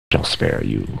spare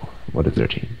you. What is their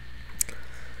team?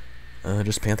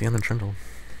 Just Pantheon and Trindle.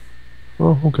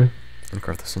 Oh, okay. And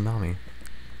Karthus and Nami.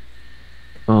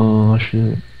 Oh,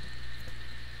 shit.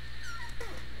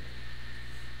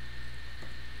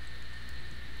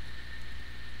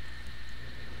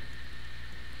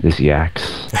 This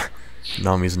Yaks.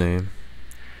 Nami's name.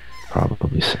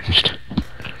 Probably singed.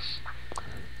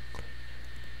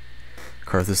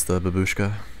 Karthus the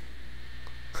babushka.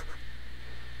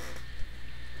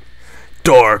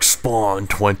 Darkspawn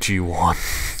 21.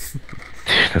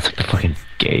 That's like the fucking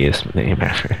gayest name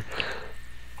ever.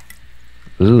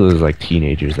 Those are those like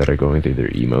teenagers that are going through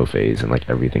their emo phase and like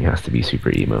everything has to be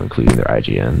super emo, including their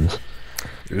IGNs.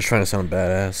 You're just trying to sound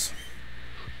badass.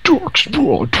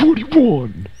 Darkspawn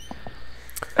 21!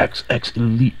 XX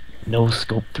Elite No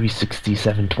Scope 360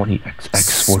 720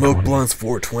 XX 420. Smoke blunts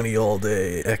 420 all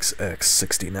day. XX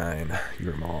 69.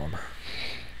 Your mom.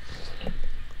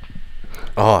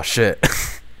 Oh shit.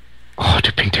 Oh,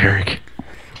 dude, Pink Derek.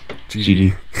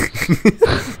 GG.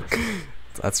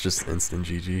 That's just instant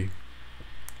GG.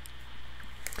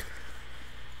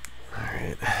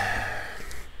 Alright.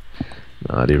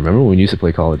 Nah, dude, remember when we used to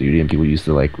play Call of Duty and people used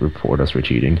to like report us for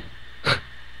cheating?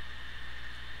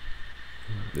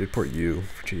 They report you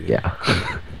for cheating. Yeah.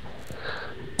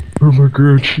 Oh my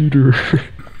god, cheater.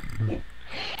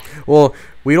 Well,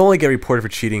 we'd only get reported for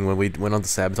cheating when we went on the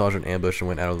sabotage and ambush and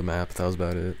went out of the map. That was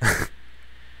about it.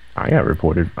 I got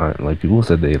reported, like, people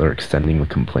said they were extending the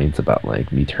complaints about,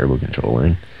 like, me turbo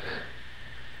controlling.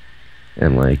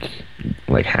 And, like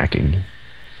hacking.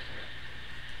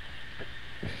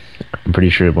 I'm pretty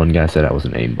sure one guy said I was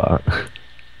an aimbot. I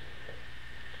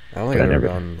don't think I've ever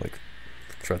gotten, like,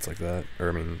 threats like that. Or,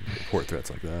 I mean, report threats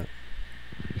like that.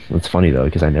 It's funny, though,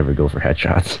 because I never go for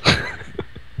headshots.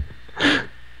 I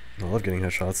love getting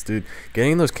headshots, dude.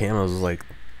 Getting those camos is, like,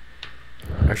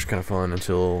 actually kind of fun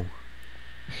until...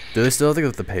 Do they still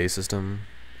have the pay system?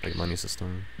 Like, money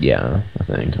system? Yeah, I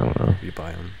think. I don't know. You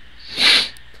buy them.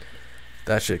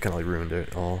 That shit kind of, like, ruined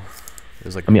it all. It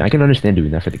was like... I mean, I can understand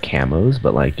doing that for the camos,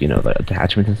 but, like, you know, the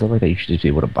attachments and stuff like that, you should just be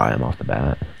able to buy them off the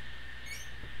bat.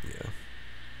 Yeah.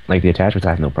 Like, the attachments I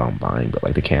have no problem buying, but,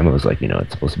 like, the camos, like, you know,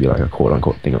 it's supposed to be, like, a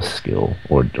quote-unquote thing of skill,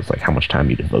 or just, like, how much time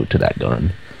you devote to that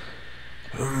gun.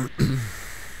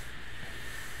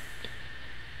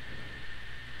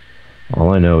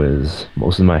 All I know is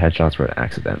most of my headshots were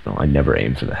accidental. I never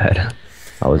aimed for the head.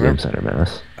 I was aim center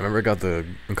mass. I remember I got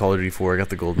in Call of Duty 4, I got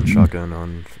the golden shotgun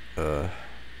on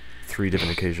 3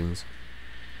 different occasions.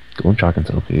 Golden shotgun's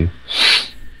OP.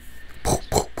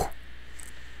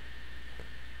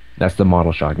 That's the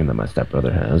model shotgun that my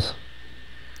stepbrother has.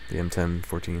 The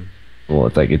M1014. Well,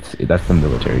 it's like that's the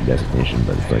military designation,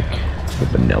 but it's like the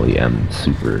Benelli M,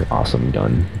 super awesome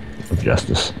gun of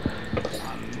justice.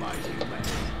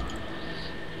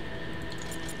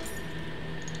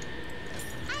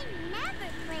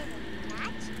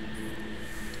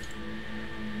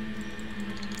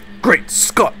 Great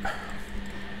Scott!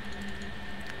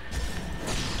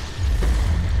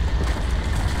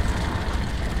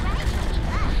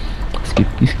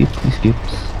 He skips.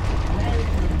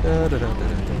 And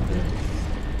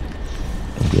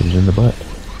get it in the butt.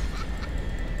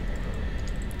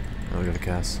 Oh, we got a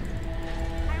cast.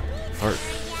 Fart.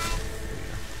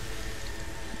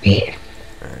 Yeah.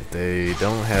 Alright, they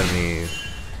don't have any...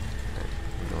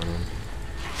 Going in.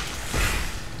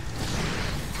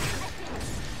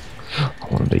 I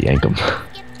wanted to yank him.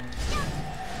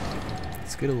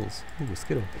 Skittles. Ooh,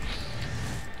 Skittle.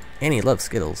 Annie loves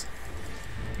Skittles.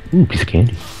 Ooh, piece of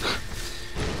candy.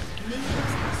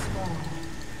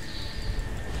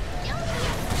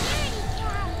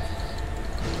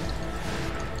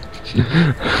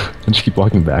 I just keep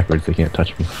walking backwards, they can't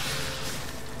touch me.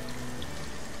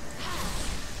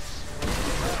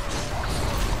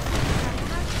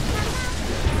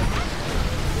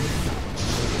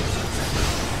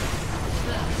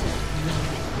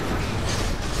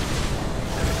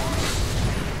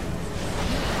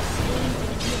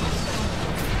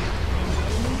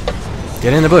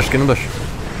 Get in the bush, get in the bush.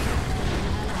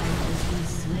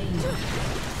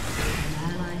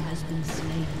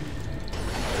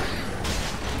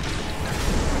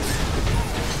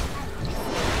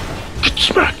 Get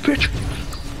smacked, bitch!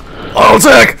 Auto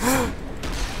attack!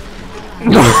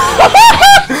 No!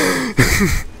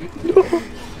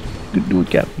 Didn't do it,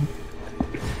 Captain.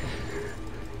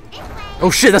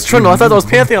 Oh shit, that's Trundle. I thought that was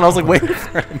Pantheon. I was like, wait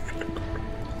for him.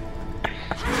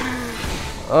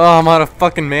 Oh, I'm out of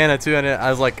fucking mana too, and I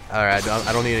was like, alright,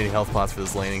 I don't need any health pots for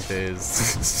this laning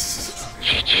phase.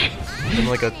 And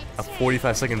like a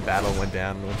 45-second battle went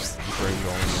down, and just burned it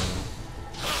all in.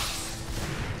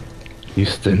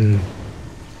 Houston.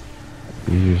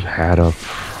 We've had a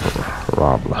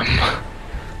problem.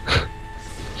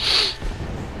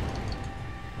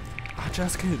 I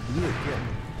just can't do it yet.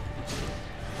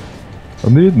 I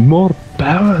need more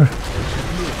power.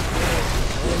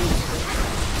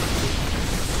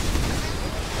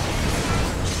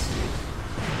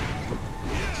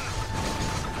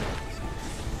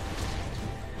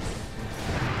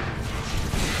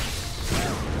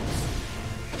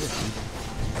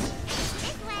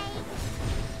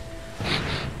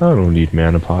 I don't need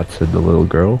mana pots, said the little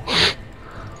girl.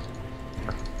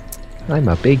 I'm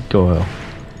a big girl.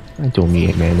 I don't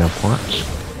need mana pots.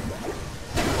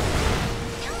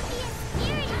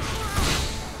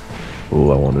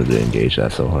 Oh, I wanted to engage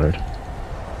that so hard.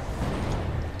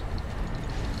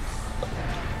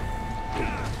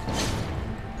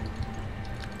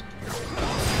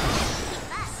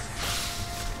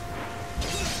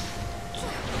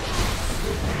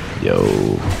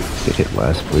 Yo, get hit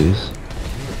last, please.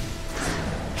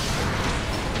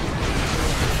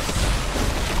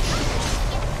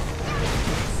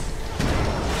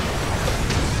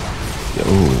 Yo,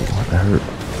 that hurt.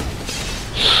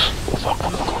 Oh, fuck,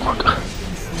 fuck, fuck, fuck, fuck.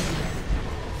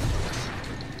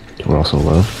 We're also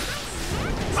low.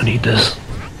 I need this.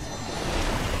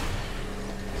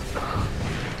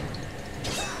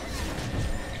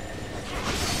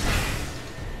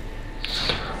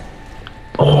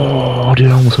 Oh, dude,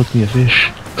 I almost hooked me a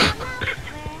fish.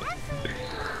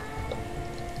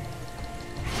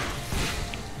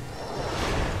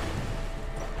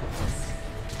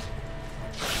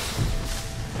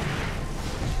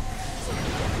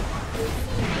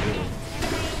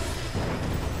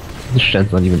 The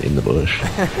Shen's not even in the bush. Oh,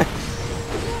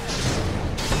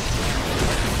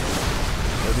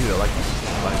 dude, I like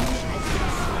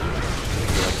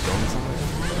going somewhere.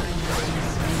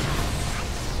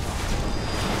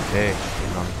 Hey,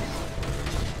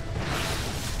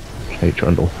 Hey,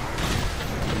 Trundle.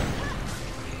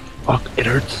 Fuck, it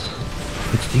hurts.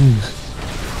 It stings.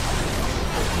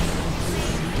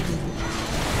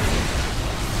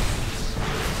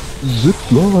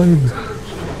 Zip line.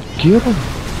 Get him.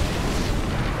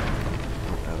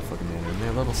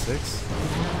 Man, level 6?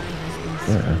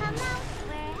 Yeah.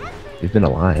 They've been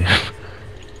alive.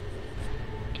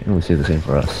 Can't really say the same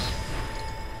for us.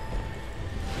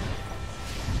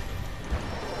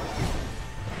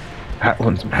 That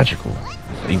one's magical,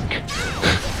 I think.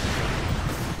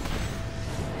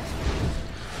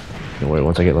 Don't worry,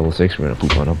 once I get level 6, we're gonna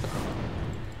poop on them.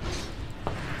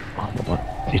 Oh, my butt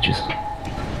itches.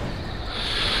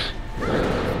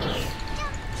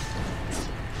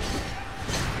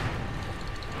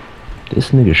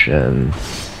 This nigga Shen.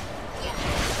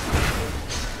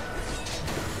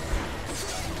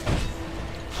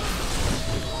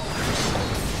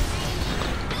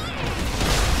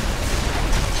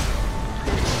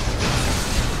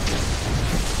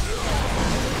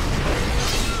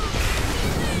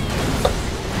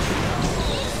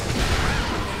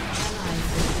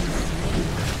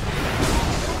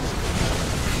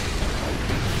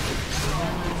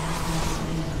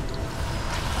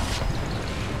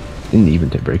 Didn't even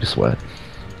break a sweat.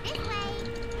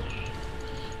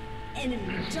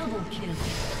 Enemy double kill.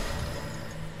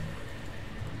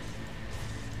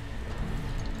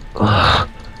 Ugh,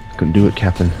 couldn't do it,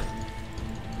 Captain.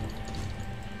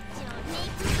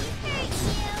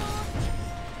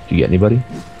 Did you get anybody?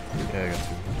 Yeah, I got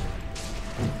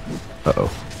 2.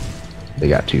 Uh-oh. They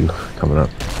got 2 coming up.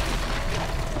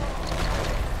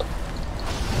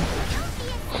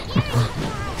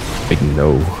 Big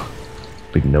no.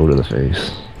 Big no to the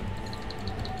face.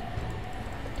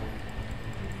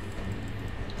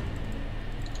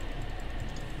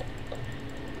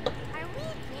 Are we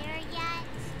there yet?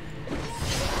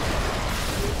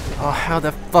 Oh, how'd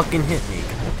that fucking hit me?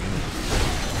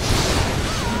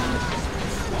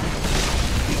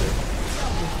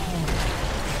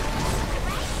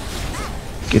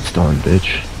 Get stoned,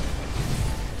 bitch.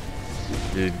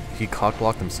 Dude, he cock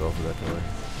blocked himself with that pillar.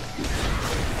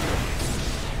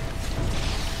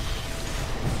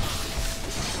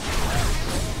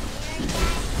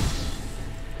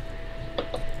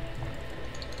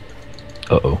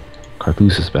 Uh-oh.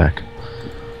 Carthus is back.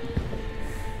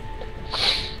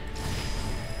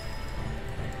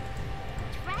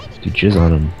 Do jizz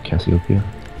on him, Cassiopeia.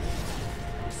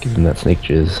 Give him that snake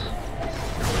jizz.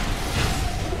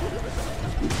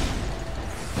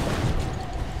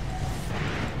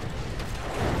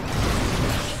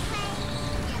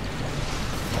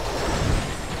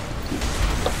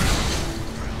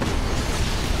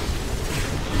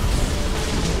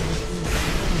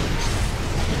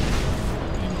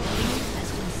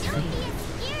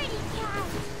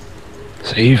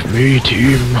 Save me,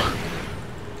 team.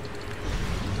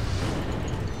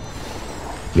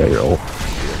 You got your ult.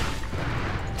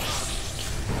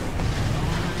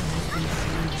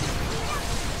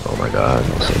 Oh my god,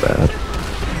 that was so bad.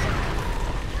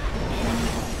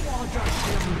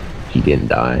 He didn't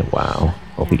die. Wow.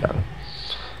 Oh, we got him.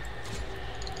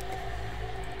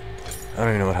 I don't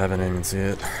even know what happened. I didn't even see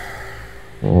it.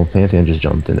 Well, Pantheon just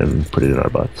jumped in and put it in our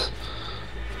butts.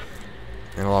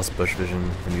 And I lost bush vision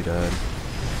when you died.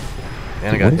 And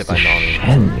I Dude, got hit by Nami.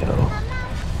 Shen, yo.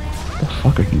 What the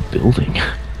fuck are you building?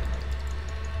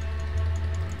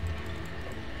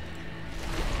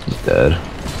 He's dead.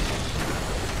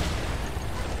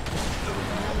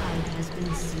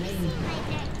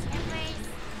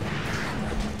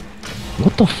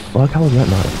 What the fuck? How is that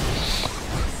not a...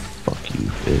 Fuck you,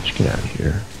 bitch. Get out of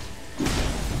here.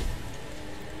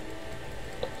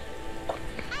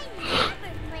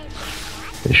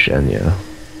 It's Shen, yeah.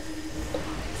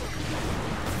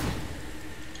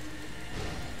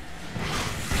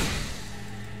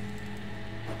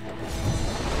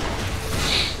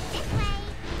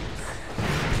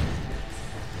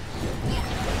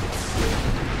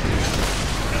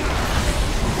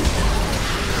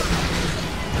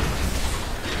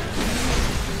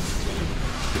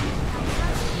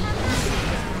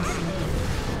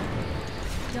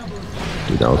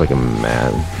 Dude, that was like a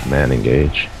man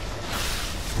engage.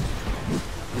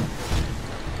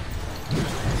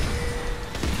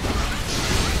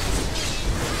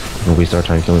 When we start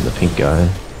trying to kill the pink guy.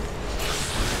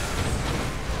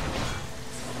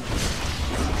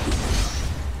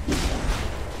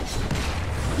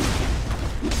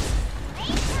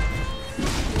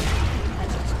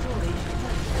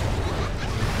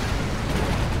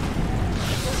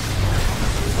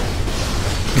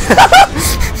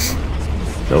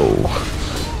 No.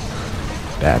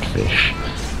 Bad fish.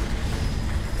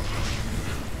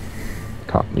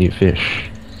 Caught me a fish.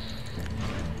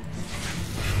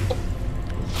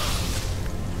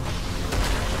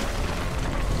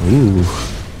 Ooh.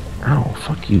 Ow,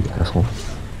 fuck you, asshole.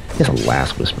 He has a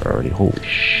last whisper already. Holy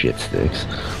shit, Sticks.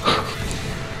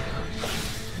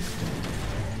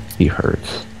 He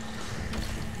hurts.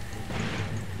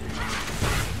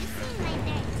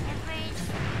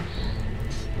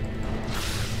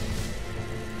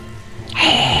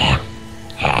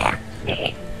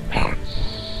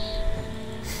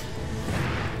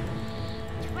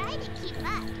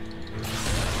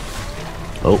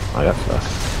 Oh, I got stuck.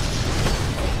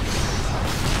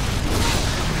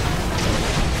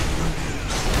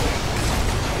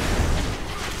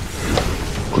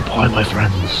 Goodbye, my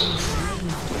friends.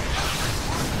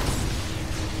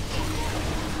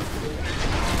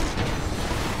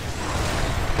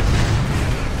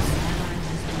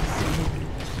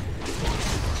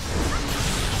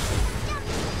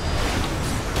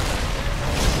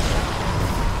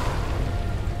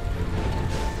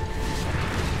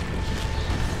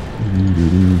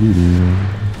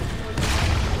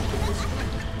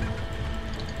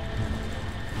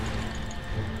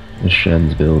 This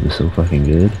Shen's build is so fucking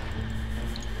good.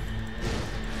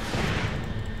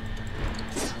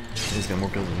 He's got more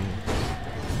kills than me.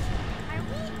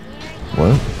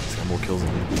 What? He's got more kills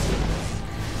than me.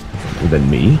 Than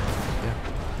me? Yeah.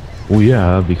 Well,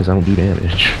 yeah, because I don't do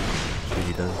damage. Yeah,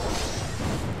 he does.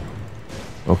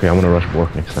 Okay, I'm gonna rush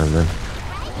Bork next time then.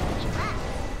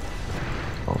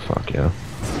 Oh, fuck yeah.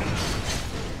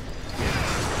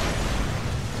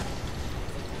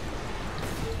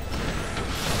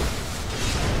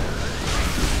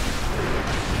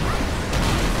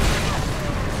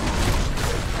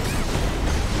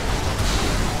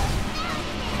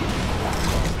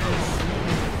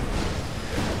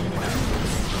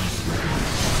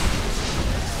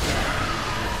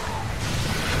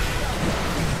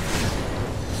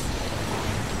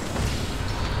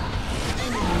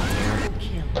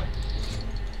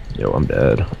 Yo, I'm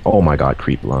dead. Oh my god,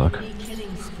 creep block.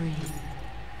 Killing spree.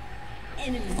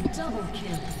 Enemy double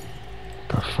kill. What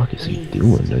the fuck is he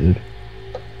doing, dude?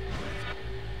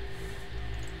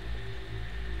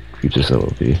 Creeps are so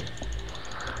OP.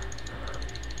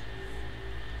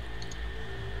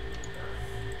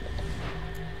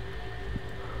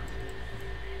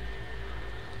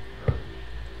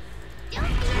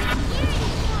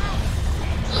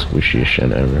 Swishiest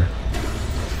Shen ever.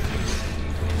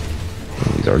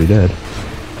 He's already dead.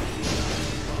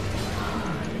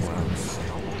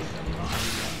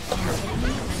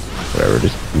 Whatever,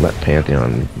 just let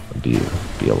Pantheon be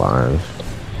alive.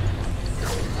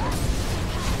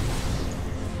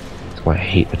 That's why I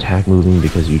hate attack moving,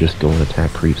 because you just go and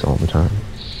attack creeps all the time.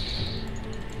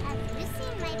 Have you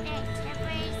seen my pet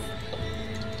strippers?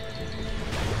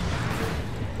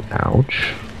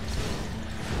 Ouch.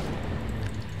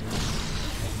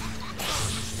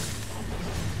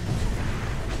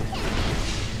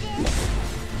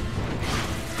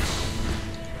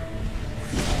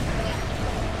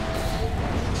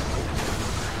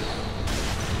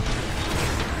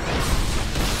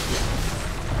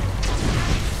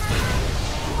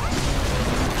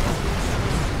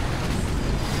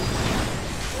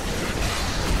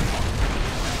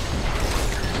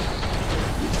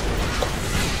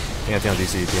 Pantheon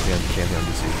DC, Pantheon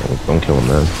DC. Don't kill him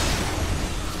then.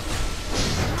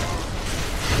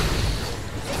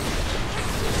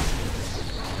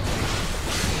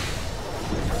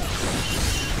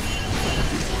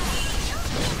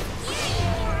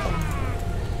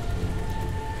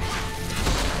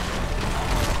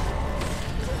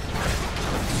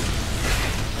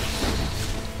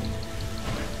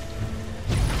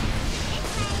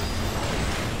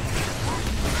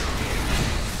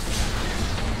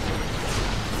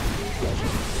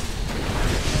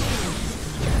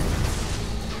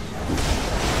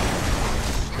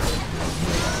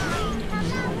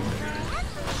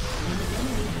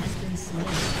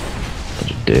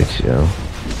 Bunch of dicks, yo.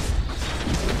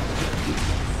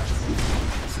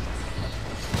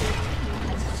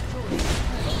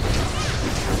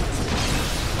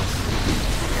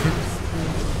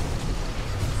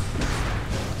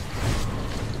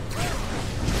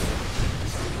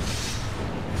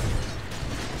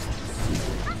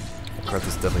 Crap,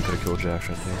 this definitely could have killed Jax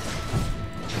right there.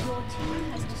 Your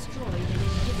team has destroyed an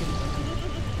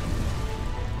inhibitor.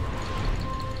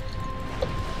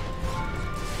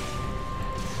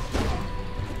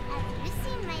 Have you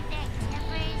seen my back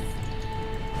numbers?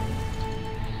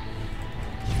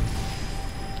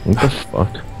 What the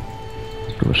fuck?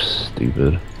 These people are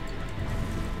stupid.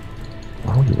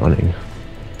 Why are we running? Are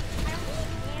we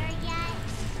there yet?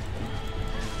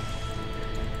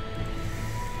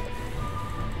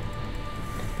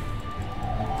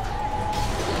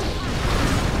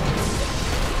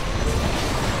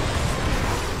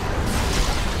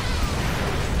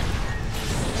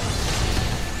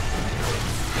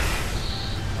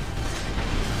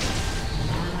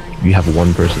 You have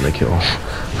one person to kill.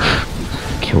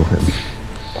 Kill him.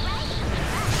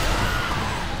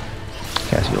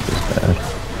 Cassiopeia's is bad.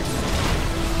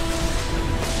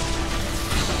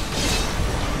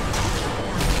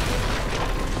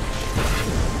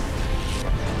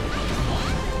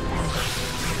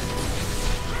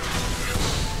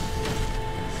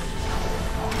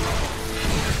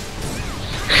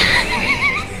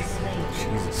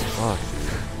 Jesus fuck.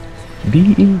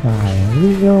 Beaten by a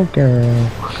real girl.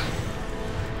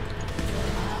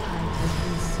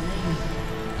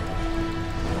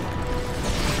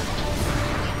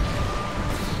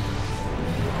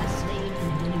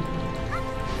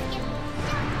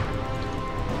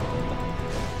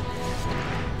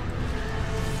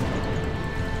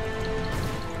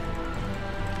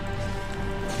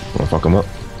 Wanna fuck him up?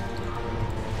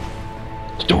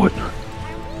 Let's do it.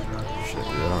 Shit,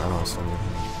 dude, I don't know.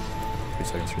 3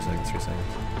 seconds, 3 seconds, 3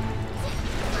 seconds.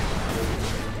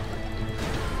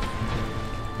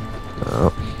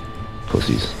 Oh,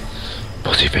 pussies.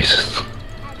 Pussy faces.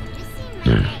 Have you seen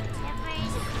my back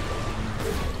numbers?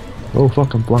 Oh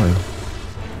fuck, I'm flying. Come out.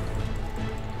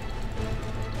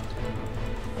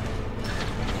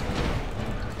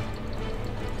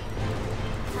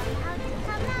 Try to keep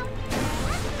up.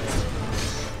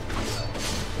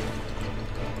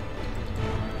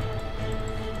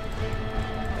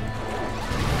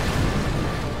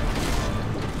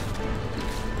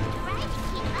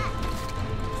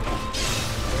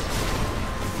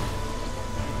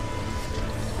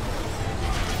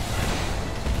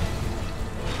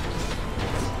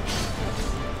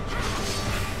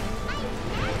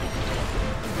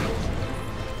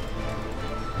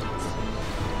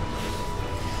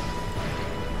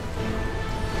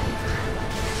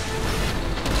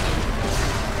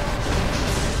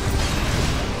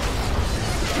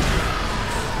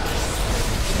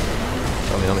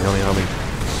 Help me.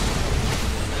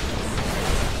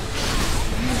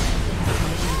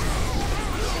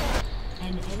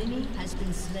 An enemy has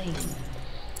been slain.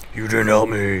 You didn't help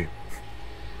me.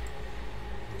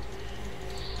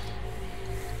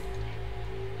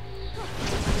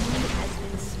 Has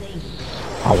been slain.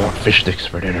 I want fish sticks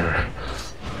for dinner.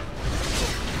 Has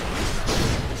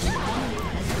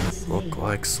been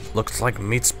slain. Looks like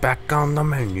meat's back on the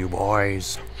menu,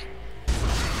 boys.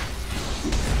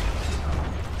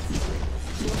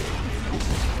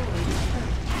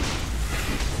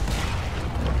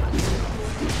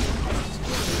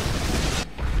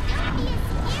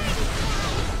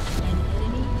 An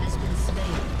enemy has been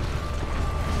slain.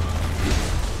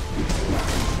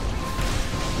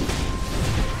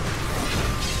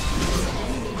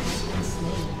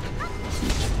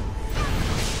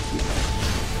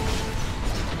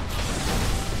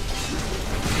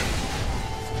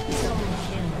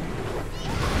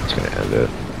 It's gonna end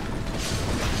it.